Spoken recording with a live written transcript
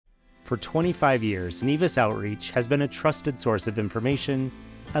For 25 years, Nevus Outreach has been a trusted source of information,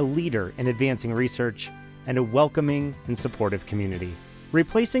 a leader in advancing research, and a welcoming and supportive community.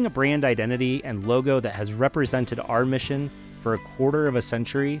 Replacing a brand identity and logo that has represented our mission for a quarter of a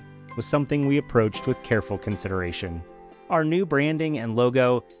century was something we approached with careful consideration. Our new branding and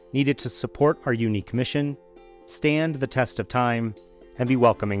logo needed to support our unique mission, stand the test of time, and be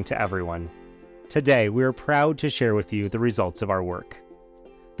welcoming to everyone. Today, we are proud to share with you the results of our work.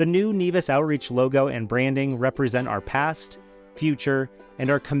 The new Nevus Outreach logo and branding represent our past, future,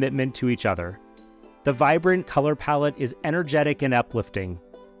 and our commitment to each other. The vibrant color palette is energetic and uplifting,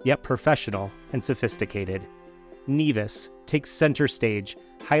 yet professional and sophisticated. Nevus takes center stage,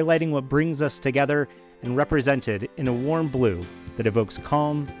 highlighting what brings us together and represented in a warm blue that evokes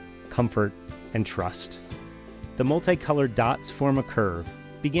calm, comfort, and trust. The multicolored dots form a curve,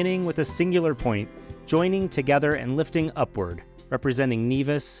 beginning with a singular point, joining together and lifting upward, representing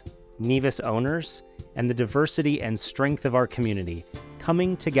Nevus, Nevus owners, and the diversity and strength of our community,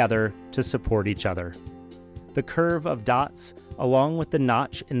 coming together to support each other. The curve of dots, along with the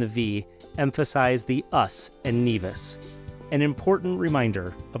notch in the V, emphasize the us in Nevus, an important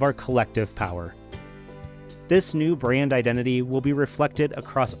reminder of our collective power. This new brand identity will be reflected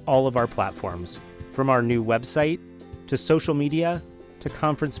across all of our platforms, from our new website, to social media, to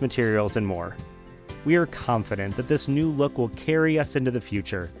conference materials and more. We are confident that this new look will carry us into the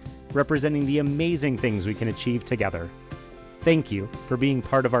future, representing the amazing things we can achieve together. Thank you for being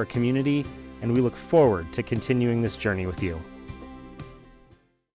part of our community, and we look forward to continuing this journey with you.